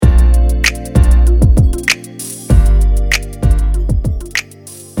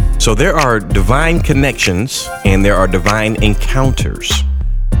So there are divine connections and there are divine encounters,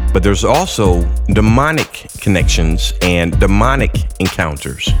 but there's also demonic connections and demonic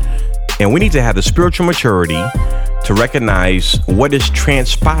encounters. And we need to have the spiritual maturity to recognize what is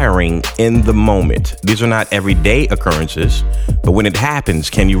transpiring in the moment. These are not everyday occurrences, but when it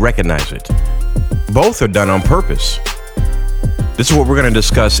happens, can you recognize it? Both are done on purpose. This is what we're going to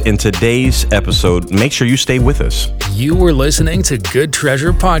discuss in today's episode. Make sure you stay with us. You were listening to Good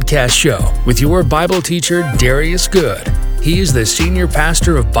Treasure Podcast Show with your Bible teacher, Darius Good. He is the senior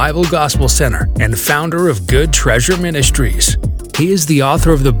pastor of Bible Gospel Center and founder of Good Treasure Ministries. He is the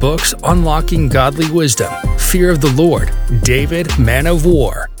author of the books Unlocking Godly Wisdom, Fear of the Lord, David, Man of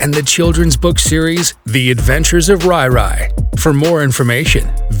War, and the children's book series, The Adventures of Rai Rai. For more information,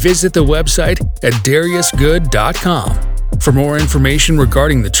 visit the website at dariusgood.com. For more information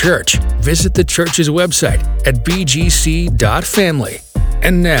regarding the church, visit the church's website at bgc.family.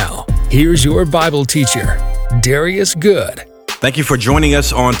 And now, here's your Bible teacher, Darius Good. Thank you for joining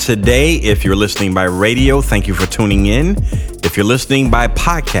us on today. If you're listening by radio, thank you for tuning in. If you're listening by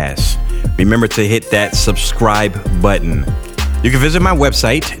podcast, remember to hit that subscribe button. You can visit my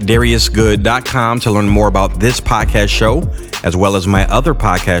website, dariusgood.com, to learn more about this podcast show, as well as my other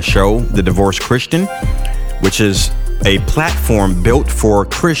podcast show, The Divorced Christian, which is a platform built for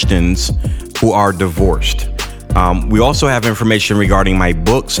Christians who are divorced. We also have information regarding my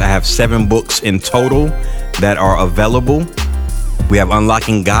books. I have 7 books in total that are available. We have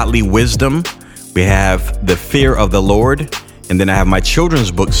Unlocking Godly Wisdom. We have The Fear of the Lord. And then I have my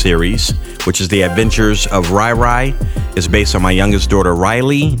children's book series, which is The Adventures of Rai Rai. It's based on my youngest daughter,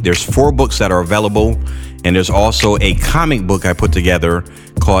 Riley. There's 4 books that are available. And there's also a comic book I put together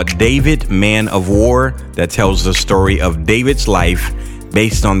called David, Man of War, that tells the story of David's life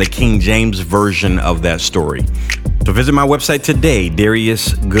based on the King James version of that story. So visit my website today,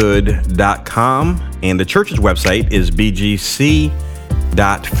 dariusgood.com, and the church's website is bgc.family.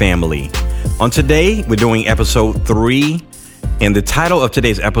 On today, we're doing episode 3, and the title of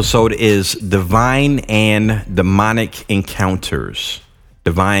today's episode is Divine and Demonic Encounters.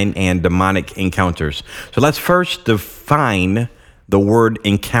 Divine and demonic encounters. So let's first define the word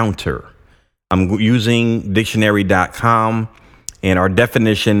encounter. I'm using dictionary.com, and our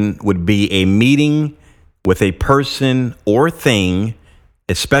definition would be a meeting with a person or thing,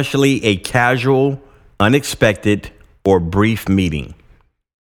 especially a casual, unexpected, or brief meeting.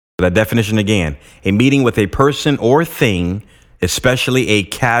 So that definition again, a meeting with a person or thing, especially a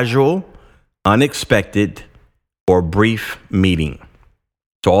casual, unexpected, or brief meeting.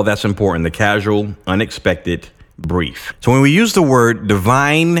 So all that's important, the casual, unexpected, brief. So when we use the word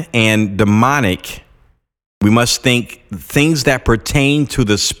divine and demonic, we must think things that pertain to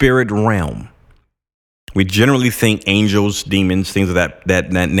the spirit realm. We generally think angels, demons, things of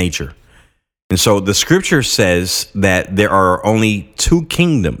that nature. And so the scripture says that there are only 2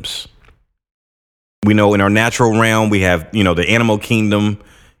 kingdoms. We know in our natural realm, we have, the animal kingdom,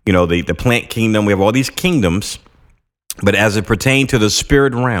 the plant kingdom. We have all these kingdoms. But as it pertains to the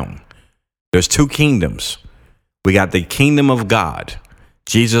spirit realm, there's 2 kingdoms. We got the kingdom of God.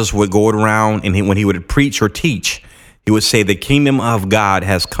 Jesus would go around and when he would preach or teach, he would say, the kingdom of God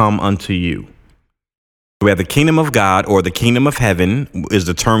has come unto you. We have the kingdom of God, or the kingdom of heaven is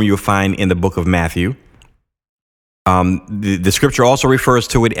the term you'll find in the book of Matthew. The scripture also refers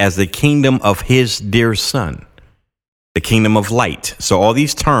to it as the kingdom of his dear son, the kingdom of light. So all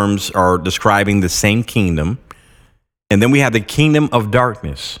these terms are describing the same kingdom. And then we have the kingdom of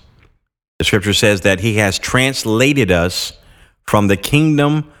darkness. The scripture says that he has translated us from the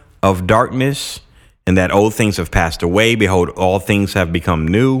kingdom of darkness, and that old things have passed away. Behold, all things have become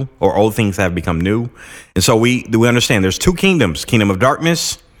new, or old things have become new. And so we understand there's 2 kingdoms, kingdom of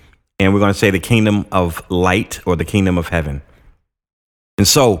darkness, and we're going to say the kingdom of light, or the kingdom of heaven. And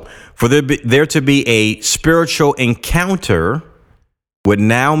so for there to be a spiritual encounter would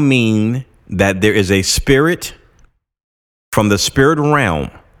now mean that there is a spirit from the spirit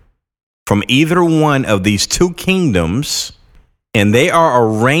realm, from either one of these 2 kingdoms, and they are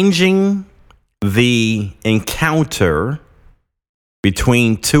arranging the encounter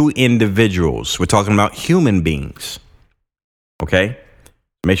between 2 individuals. We're talking about human beings. Okay?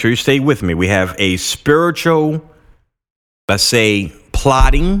 Make sure you stay with me. We have a spiritual, let's say,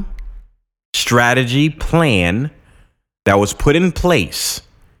 plotting, strategy, plan that was put in place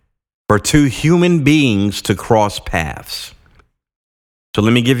for 2 human beings to cross paths. So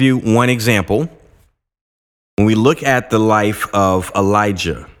let me give you one example. When we look at the life of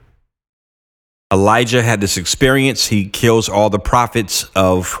Elijah had this experience. He kills all the prophets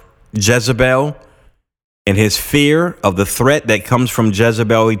of Jezebel, In his fear of the threat that comes from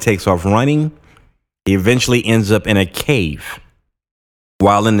Jezebel, he takes off running. He eventually ends up in a cave.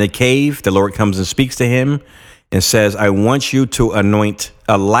 While in the cave, the Lord comes and speaks to him and says, I want you to anoint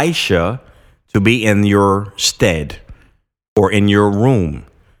Elisha to be in your stead or in your room.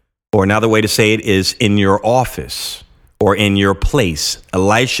 Or another way to say it is in your office or in your place.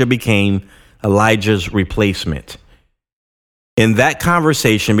 Elisha became Elijah's replacement. In that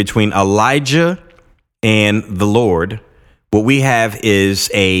conversation between Elijah and the Lord, what we have is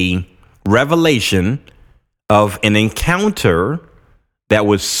a revelation of an encounter that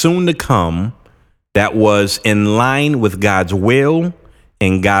was soon to come, that was in line with God's will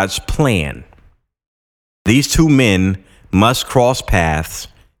and God's plan. These two men must cross paths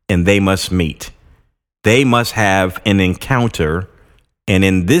and they must meet. They must have an encounter. And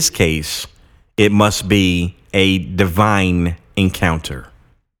in this case, it must be a divine encounter.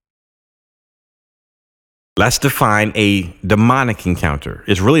 Let's define a demonic encounter.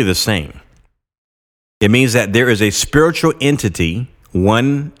 It's really the same. It means that there is a spiritual entity,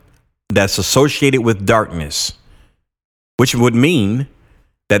 one that's associated with darkness, which would mean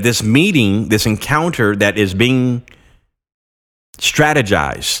that this meeting, this encounter that is being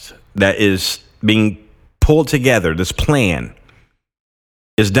strategized, that is being pulled together, this plan,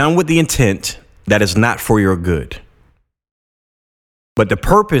 is done with the intent that is not for your good. But the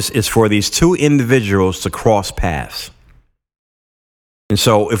purpose is for these two individuals to cross paths. And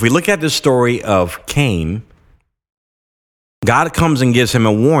so if we look at the story of Cain, God comes and gives him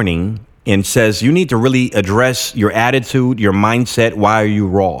a warning and says, you need to really address your attitude, your mindset. Why are you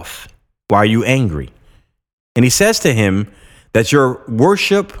wroth? Why are you angry? And he says to him that your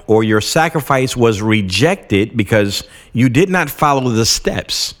worship or your sacrifice was rejected because you did not follow the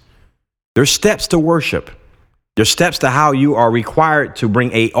steps. There's steps to worship. There's steps to how you are required to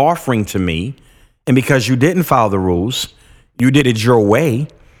bring a offering to me. And because you didn't follow the rules, you did it your way,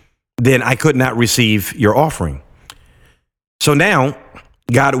 then I could not receive your offering. So now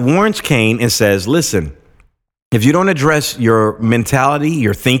God warns Cain and says, listen, if you don't address your mentality,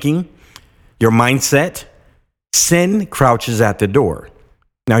 your thinking, your mindset, sin crouches at the door.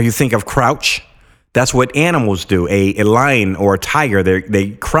 Now you think of crouch. That's what animals do. A lion or a tiger, they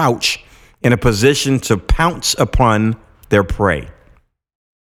crouch in a position to pounce upon their prey.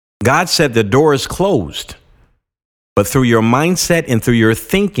 God said the door is closed, but through your mindset and through your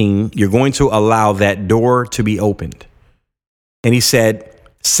thinking, you're going to allow that door to be opened. And he said,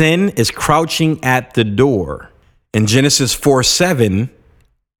 sin is crouching at the door. In Genesis 4:7,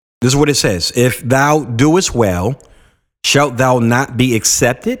 this is what it says. If thou doest well, shalt thou not be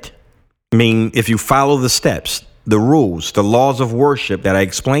accepted? I mean, if you follow the steps, the rules, the laws of worship that I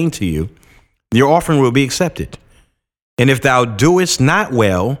explained to you, your offering will be accepted. And if thou doest not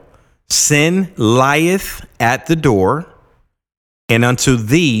well, sin lieth at the door, and unto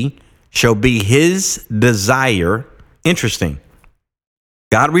thee shall be his desire. Interesting.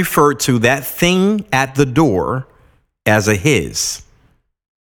 God referred to that thing at the door as a his.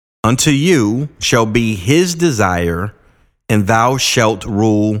 Unto you shall be his desire, and thou shalt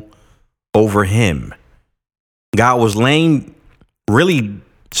rule over him. God was laying really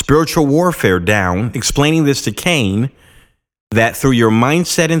spiritual warfare down, explaining this to Cain, that through your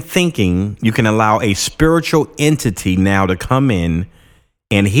mindset and thinking, you can allow a spiritual entity now to come in,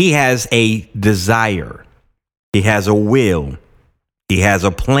 and he has a desire. He has a will. He has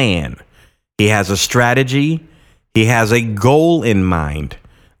a plan. He has a strategy. He has a goal in mind.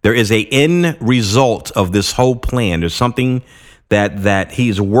 There is an end result of this whole plan. There's something that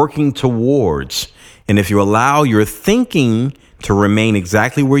he's working towards. And if you allow your thinking to remain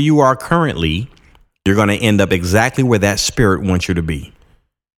exactly where you are currently, you're going to end up exactly where that spirit wants you to be.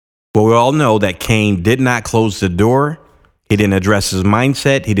 But we all know that Cain did not close the door. He didn't address his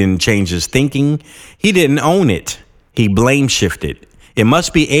mindset. He didn't change his thinking. He didn't own it. He blame shifted. It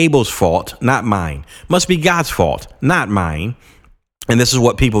must be Abel's fault, not mine. Must be God's fault, not mine. And this is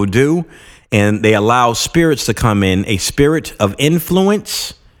what people do. And they allow spirits to come in, a spirit of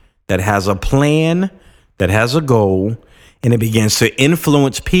influence that has a plan, that has a goal, and it begins to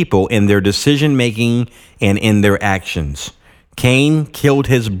influence people in their decision making and in their actions. Cain killed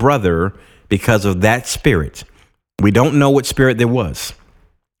his brother because of that spirit. We don't know what spirit there was.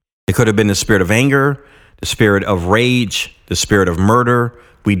 It could have been the spirit of anger, the spirit of rage, the spirit of murder.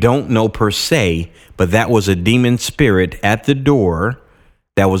 We don't know per se, but that was a demon spirit at the door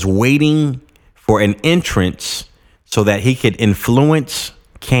that was waiting for an entrance so that he could influence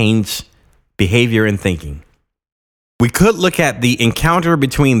Cain's behavior and thinking. We could look at the encounter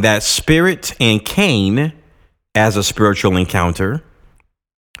between that spirit and Cain as a spiritual encounter,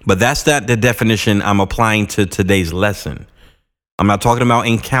 But that's not the definition I'm applying to today's lesson. I'm not talking about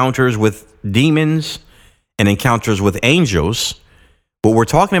encounters with demons and encounters with angels. What we're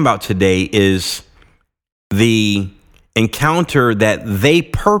talking about today is the encounter that they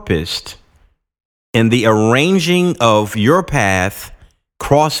purposed in the arranging of your path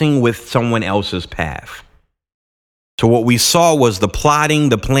crossing with someone else's path. So what we saw was the plotting,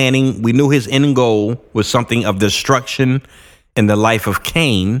 the planning. We knew his end goal was something of destruction in the life of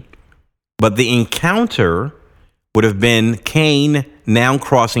Cain, but the encounter would have been Cain now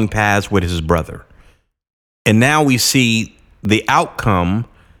crossing paths with his brother. And now we see the outcome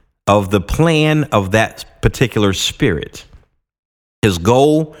of the plan of that particular spirit. His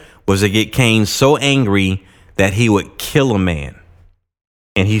goal was to get Cain so angry that he would kill a man.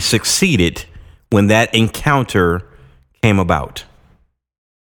 And he succeeded when that encounter came about.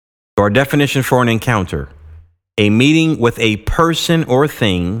 So our definition for an encounter: a meeting with a person or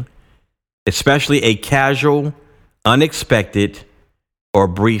thing, especially a casual, unexpected, or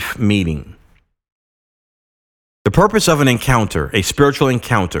brief meeting. The purpose of an encounter, a spiritual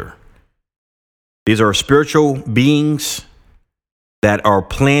encounter. These are spiritual beings that are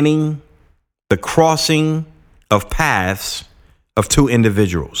planning the crossing of paths of two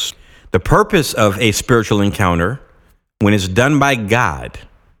individuals. The purpose of a spiritual encounter, when it's done by God,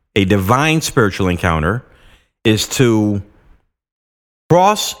 a divine spiritual encounter, is to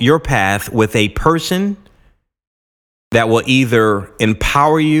cross your path with a person that will either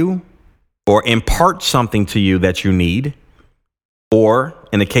empower you or impart something to you that you need, or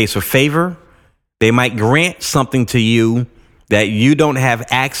in the case of favor, they might grant something to you that you don't have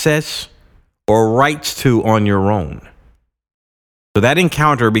access or rights to on your own. So that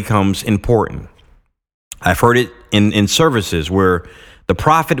encounter becomes important. I've heard it in services where the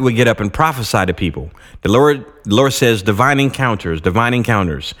prophet would get up and prophesy to people. The Lord says divine encounters.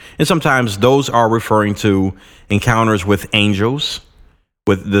 And sometimes those are referring to encounters with angels,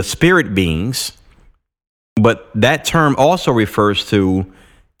 with the spirit beings. But that term also refers to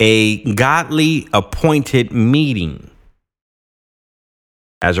a godly appointed meeting.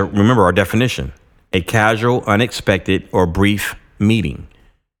 Remember our definition: a casual, unexpected, or brief meeting.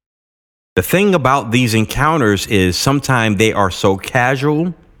 The thing about these encounters is sometimes they are so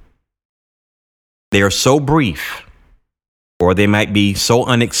casual, they are so brief, or they might be so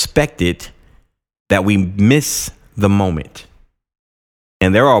unexpected that we miss the moment.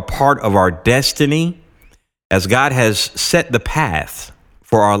 And they're a part of our destiny, as God has set the path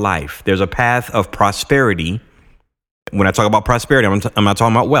for our life. There's a path of prosperity. When I talk about prosperity, I'm not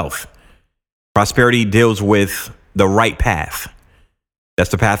talking about wealth. Prosperity deals with the right path. That's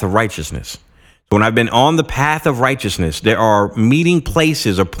the path of righteousness. So when I've been on the path of righteousness, there are meeting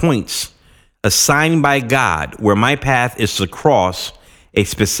places or points assigned by God where my path is to cross a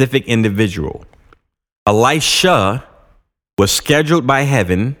specific individual. Elisha was scheduled by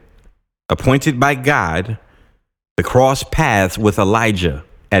heaven, appointed by God, to cross paths with Elijah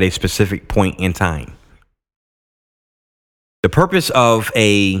at a specific point in time. The purpose of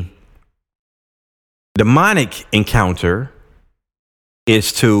a demonic encounter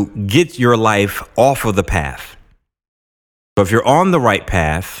is to get your life off of the path. So if you're on the right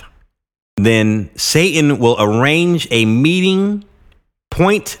path, then Satan will arrange a meeting,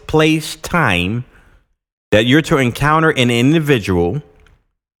 point, place, time that you're to encounter an individual,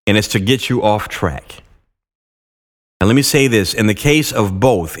 and it's to get you off track. And let me say this: in the case of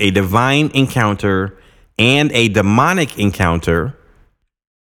both a divine encounter and a demonic encounter,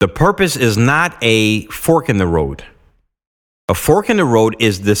 the purpose is not a fork in the road. A fork in the road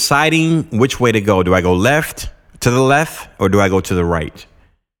is deciding which way to go. Do I go to the left, or do I go to the right?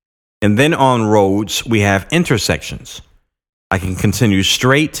 And then on roads, we have intersections. I can continue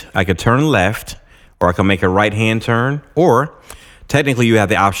straight, I could turn left, or I can make a right-hand turn, or technically you have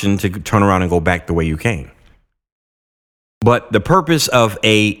the option to turn around and go back the way you came. But the purpose of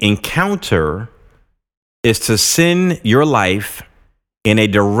a encounter is to send your life in a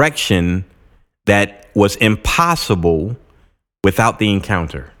direction that was impossible without the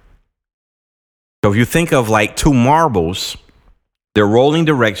encounter. So if you think of like two marbles, they're rolling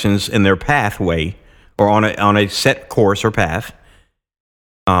directions in their pathway or on a set course or path.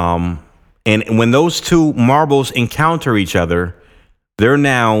 And when those two marbles encounter each other, they're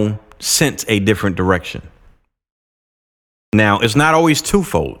now sent a different direction. Now, it's not always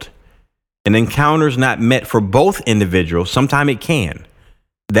twofold. An encounter is not met for both individuals. Sometimes it can.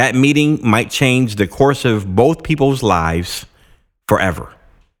 That meeting might change the course of both people's lives forever.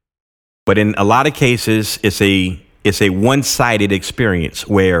 But in a lot of cases, it's a one-sided experience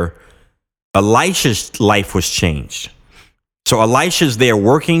where Elisha's life was changed. So Elisha's there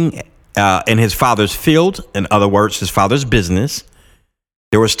working in his father's field, in other words, his father's business.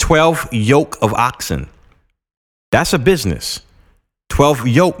 There was 12 yoke of oxen. That's a business. 12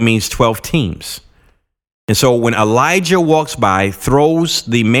 yoke means 12 teams. And so when Elijah walks by, throws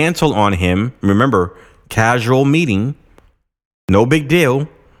the mantle on him, remember, casual meeting, no big deal.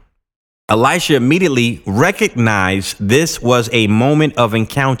 Elisha immediately recognized this was a moment of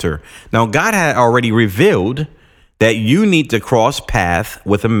encounter. Now, God had already revealed that you need to cross path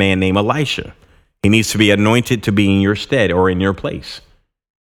with a man named Elisha. He needs to be anointed to be in your stead or in your place.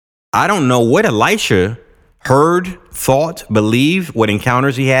 I don't know what Elisha heard, thought, believed, what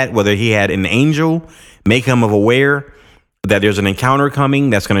encounters he had, whether he had an angel make him aware that there's an encounter coming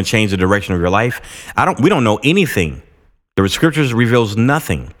that's going to change the direction of your life. We don't know anything. The scriptures reveals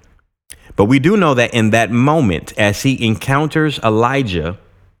nothing. But we do know that in that moment, as he encounters Elijah,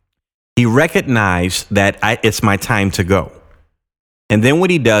 he recognized that it's my time to go. And then what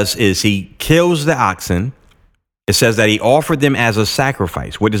he does is he kills the oxen. It says that he offered them as a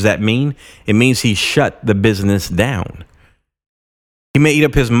sacrifice. What does that mean? It means he shut the business down. He made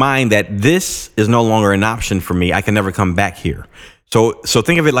up his mind that this is no longer an option for me. I can never come back here. So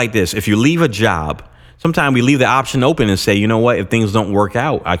think of it like this. If you leave a job, sometimes we leave the option open and say, you know what, if things don't work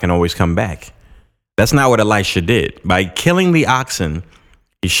out, I can always come back. That's not what Elisha did. By killing the oxen,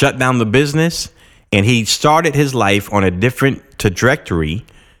 he shut down the business and he started his life on a different trajectory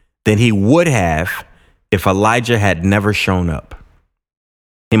than he would have if Elijah had never shown up.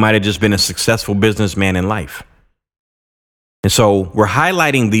 He might have just been a successful businessman in life. And so we're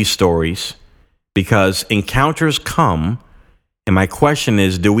highlighting these stories because encounters come. And my question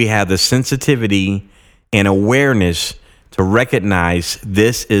is, do we have the sensitivity and awareness to recognize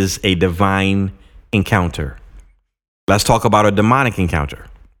this is a divine encounter? Let's talk about a demonic encounter.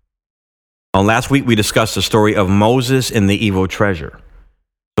 Last week, we discussed the story of Moses and the evil treasure.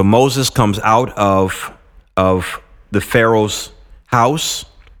 So Moses comes out of the Pharaoh's house,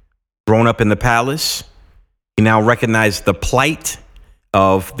 grown up in the palace. He now recognized the plight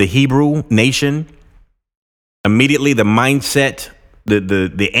of the Hebrew nation. Immediately, the mindset,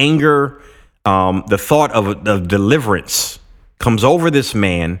 the anger, the thought of deliverance comes over this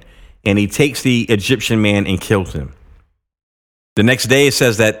man, and he takes the Egyptian man and kills him. The next day, it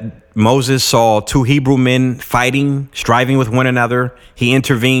says that Moses saw two Hebrew men fighting, striving with one another. He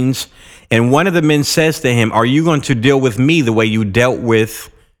intervenes, and one of the men says to him, "Are you going to deal with me the way you dealt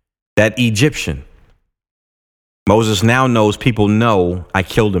with that Egyptian?" Moses now knows, people know I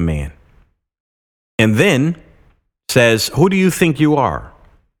killed a man. And then says, "Who do you think you are?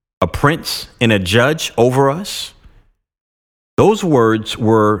 A prince and a judge over us?" Those words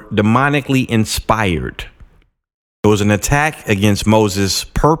were demonically inspired. It was an attack against Moses'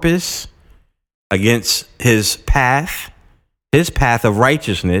 purpose, against his path of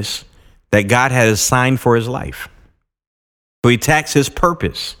righteousness that God had assigned for his life. So he attacks his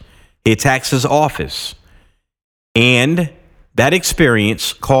purpose. He attacks his office. And that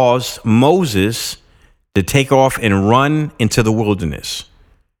experience caused Moses to take off and run into the wilderness.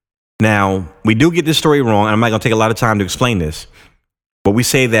 Now, we do get this story wrong. I'm not going to take a lot of time to explain this. But we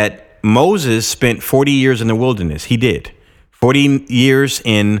say that Moses spent 40 years in the wilderness. He did. 40 years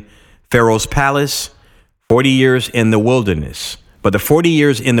in Pharaoh's palace, 40 years in the wilderness. But the 40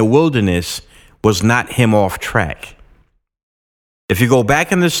 years in the wilderness was not him off track. If you go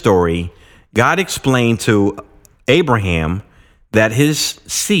back in the story, God explained to Abraham that his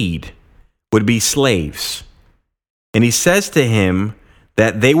seed would be slaves. And he says to him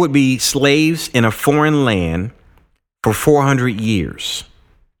that they would be slaves in a foreign land for 400 years.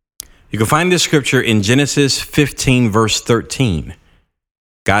 You can find this scripture in Genesis 15, verse 13.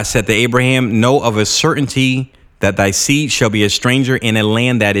 God said to Abraham, "Know of a certainty that thy seed shall be a stranger in a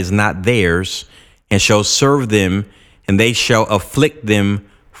land that is not theirs, and shall serve them, and they shall afflict them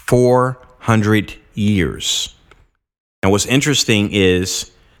 400 years. And what's interesting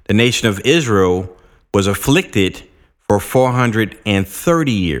is the nation of Israel was afflicted for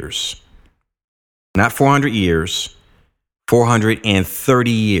 430 years. Not 400 years,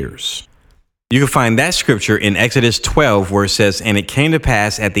 430 years. You can find that scripture in Exodus 12, where it says, "And it came to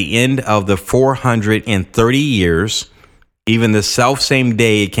pass at the end of the 430 years, even the selfsame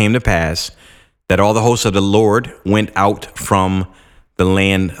day it came to pass, that all the hosts of the Lord went out from the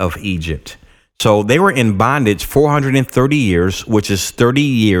land of Egypt." So they were in bondage 430 years, which is 30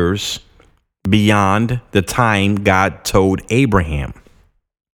 years beyond the time God told Abraham.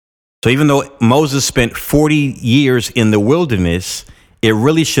 So even though Moses spent 40 years in the wilderness, it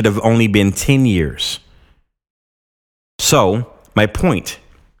really should have only been 10 years. So my point,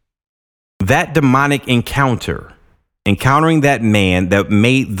 that demonic encounter encountering that man that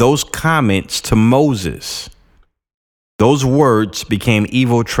made those comments to Moses, those words became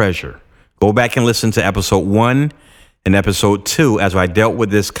evil treasure. Go back and listen to episode 1 and episode 2 as I dealt with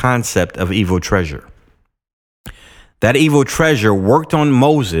this concept of evil treasure. That evil treasure worked on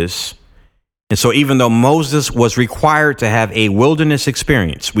Moses. And so even though Moses was required to have a wilderness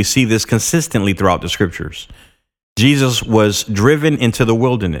experience, we see this consistently throughout the scriptures. Jesus was driven into the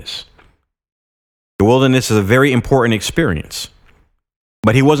wilderness. The wilderness is a very important experience,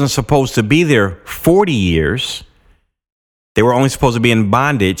 but he wasn't supposed to be there 40 years. They were only supposed to be in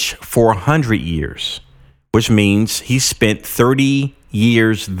bondage for 100 years, which means he spent 30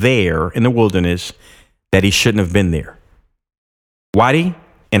 years there in the wilderness that he shouldn't have been there. Why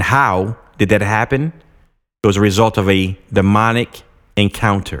and how did that happen? It was a result of a demonic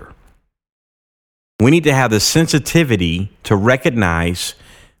encounter. We need to have the sensitivity to recognize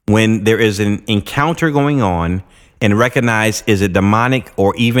when there is an encounter going on and recognize, is it demonic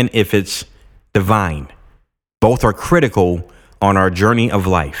or even if it's divine? Both are critical on our journey of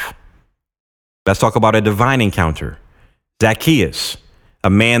life. Let's talk about a divine encounter. Zacchaeus, a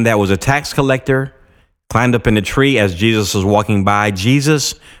man that was a tax collector, climbed up in the tree as Jesus was walking by.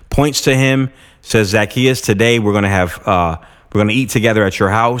 Jesus points to him, says, Zacchaeus, today we're going to eat together at your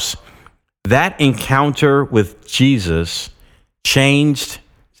house. That encounter with Jesus changed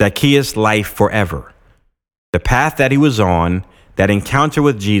Zacchaeus' life forever. The path that he was on, that encounter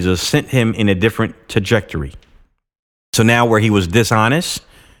with Jesus sent him in a different trajectory. So now where he was dishonest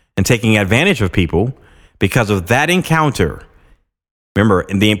and taking advantage of people, because of that encounter, remember,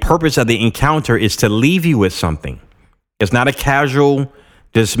 the purpose of the encounter is to leave you with something. It's not a casual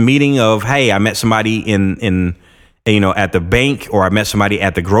just meeting of, hey, I met somebody in at the bank, or I met somebody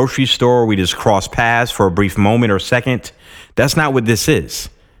at the grocery store. We just crossed paths for a brief moment or second. That's not what this is.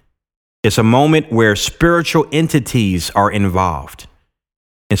 It's a moment where spiritual entities are involved.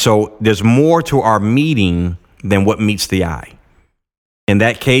 And so there's more to our meeting than what meets the eye. In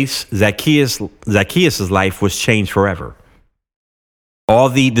that case, Zacchaeus' life was changed forever. All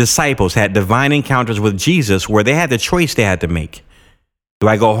the disciples had divine encounters with Jesus where they had the choice they had to make. Do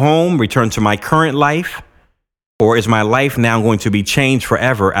I go home, return to my current life, or is my life now going to be changed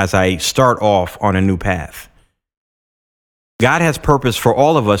forever as I start off on a new path? God has purpose for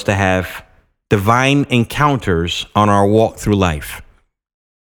all of us to have divine encounters on our walk through life.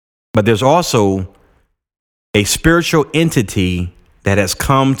 But there's also a spiritual entity that has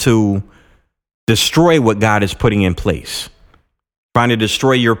come to destroy what God is putting in place, trying to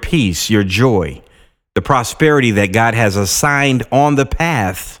destroy your peace, your joy, the prosperity that God has assigned on the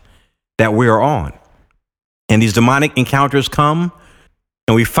path that we are on. And these demonic encounters come,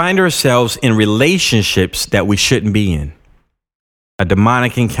 and we find ourselves in relationships that we shouldn't be in. A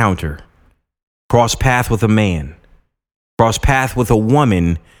demonic encounter, cross path with a man, cross path with a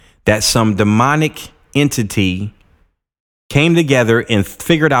woman, that some demonic entity came together and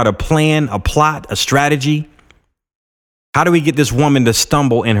figured out a plan, a plot, a strategy. How do we get this woman to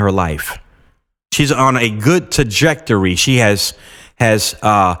stumble in her life? She's on a good trajectory. She has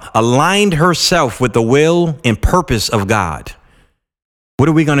aligned herself with the will and purpose of God. What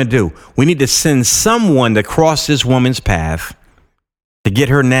are we going to do? We need to send someone to cross this woman's path to get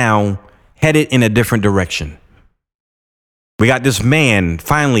her now headed in a different direction. We got this man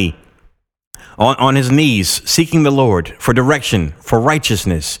finally on his knees, seeking the Lord for direction, for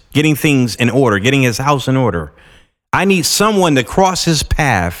righteousness, getting things in order, getting his house in order. I need someone to cross his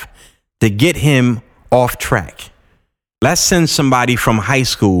path to get him off track. Let's send somebody from high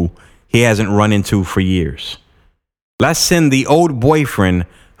school he hasn't run into for years. Let's send the old boyfriend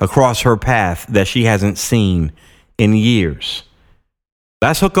across her path that she hasn't seen in years.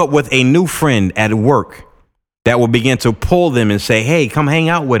 Let's hook up with a new friend at work that will begin to pull them and say, hey, come hang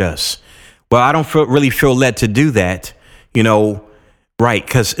out with us. Well, I don't really feel led to do that, right?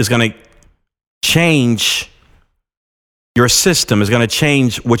 Because it's going to change your system. It's going to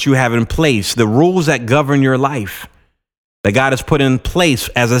change what you have in place, the rules that govern your life that God has put in place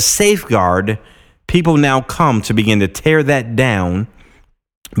as a safeguard. People now come to begin to tear that down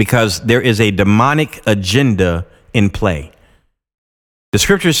because there is a demonic agenda in play. The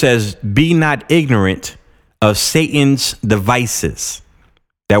scripture says, be not ignorant of Satan's devices.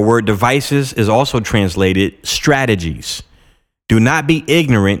 That word devices is also translated strategies. Do not be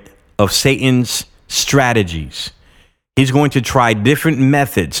ignorant of Satan's strategies. He's going to try different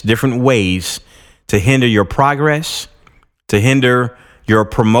methods, different ways to hinder your progress, to hinder your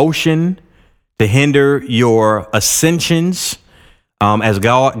promotion, to hinder your ascensions, as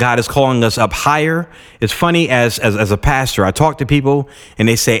God is calling us up higher. It's funny, as a pastor, I talk to people and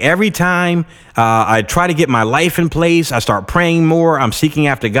they say every time I try to get my life in place, I start praying more, I'm seeking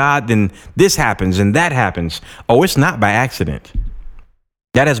after God, then this happens and that happens. Oh, it's not by accident.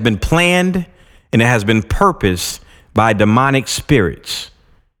 That has been planned and it has been purposed by demonic spirits.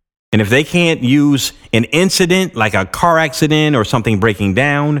 And if they can't use an incident like a car accident or something breaking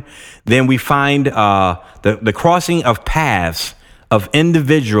down, then we find the crossing of paths of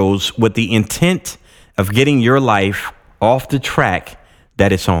individuals with the intent of getting your life off the track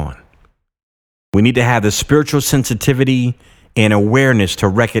that it's on. We need to have the spiritual sensitivity and awareness to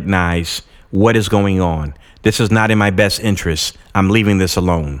recognize what is going on. This is not in my best interest. I'm leaving this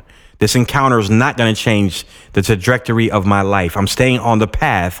alone. This encounter is not going to change the trajectory of my life. I'm staying on the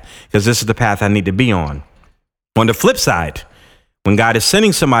path because this is the path I need to be on. On the flip side, when God is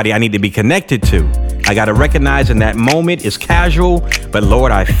sending somebody I need to be connected to, I got to recognize in that moment it's casual, but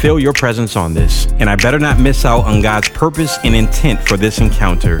Lord, I feel your presence on this, and I better not miss out on God's purpose and intent for this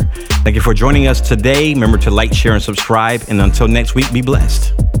encounter. Thank you for joining us today. Remember to like, share, and subscribe. And until next week, be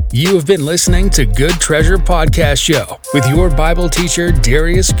blessed. You have been listening to Good Treasure Podcast Show with your Bible teacher,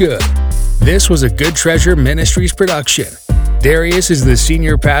 Darius Good. This was a Good Treasure Ministries production. Darius is the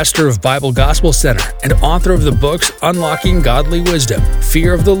senior pastor of Bible Gospel Center and author of the books Unlocking Godly Wisdom,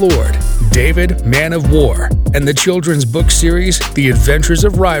 Fear of the Lord, David, Man of War, and the children's book series, The Adventures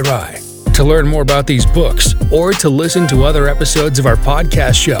of Rai Rai. To learn more about these books or to listen to other episodes of our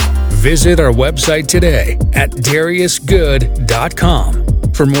podcast show, visit our website today at dariusgood.com.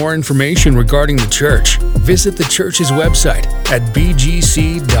 For more information regarding the church, visit the church's website at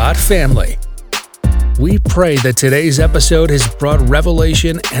bgc.family. We pray that today's episode has brought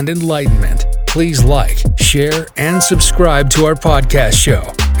revelation and enlightenment. Please like, share, and subscribe to our podcast show.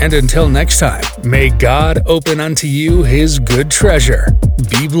 And until next time, may God open unto you his good treasure.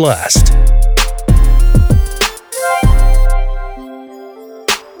 Be blessed.